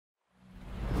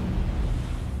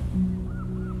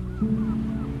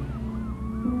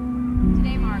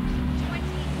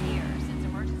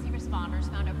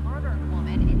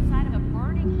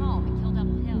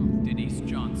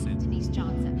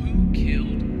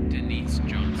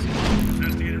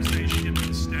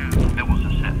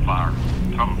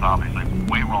Something's obviously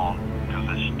way wrong, because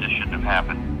this shouldn't have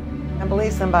happened. I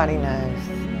believe somebody knows.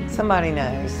 Somebody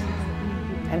knows.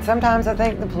 And sometimes I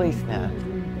think the police know.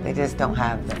 They just don't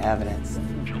have the evidence.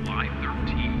 July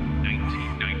 13,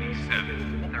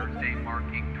 1997. Thursday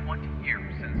marking 20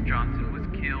 years since Johnson was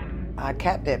killed. I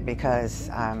kept it because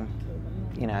I'm,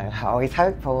 always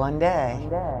hopeful one day.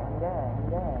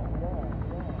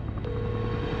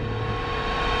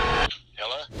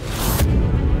 Hello?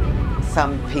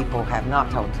 Some people have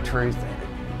not told the truth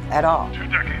at all. 2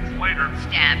 decades later.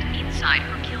 Stabbed inside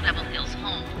her Kill Devil Hills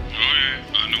home. Oh yeah,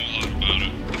 I know a lot about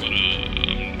it, but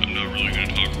I'm not really going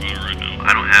to talk about it right now.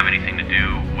 I don't have anything to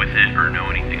do with it or know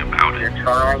anything about it. You're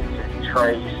trying to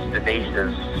trace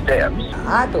Denise's steps.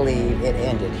 I believe it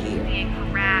ended here. Being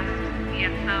harassed via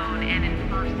phone and in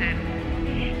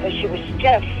person. But she was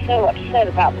just so upset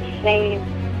about the same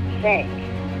thing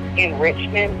in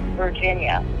Richmond,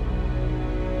 Virginia.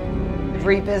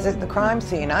 Revisit the crime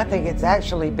scene. I think it's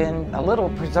actually been a little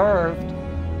preserved.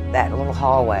 That little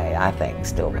hallway, I think,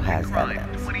 still has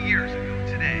evidence. 20 years ago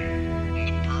today.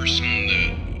 The person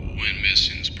that went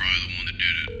missing is probably the one that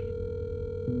did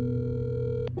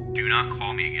it. Do not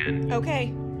call me again.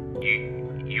 Okay.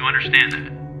 You understand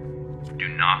that? Do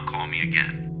not call me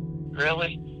again.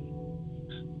 Really?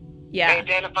 Yeah. They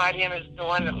identified him as the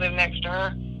one that lived next to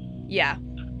her? Yeah.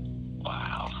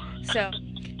 Wow. So,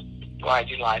 Why'd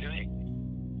you lie to me?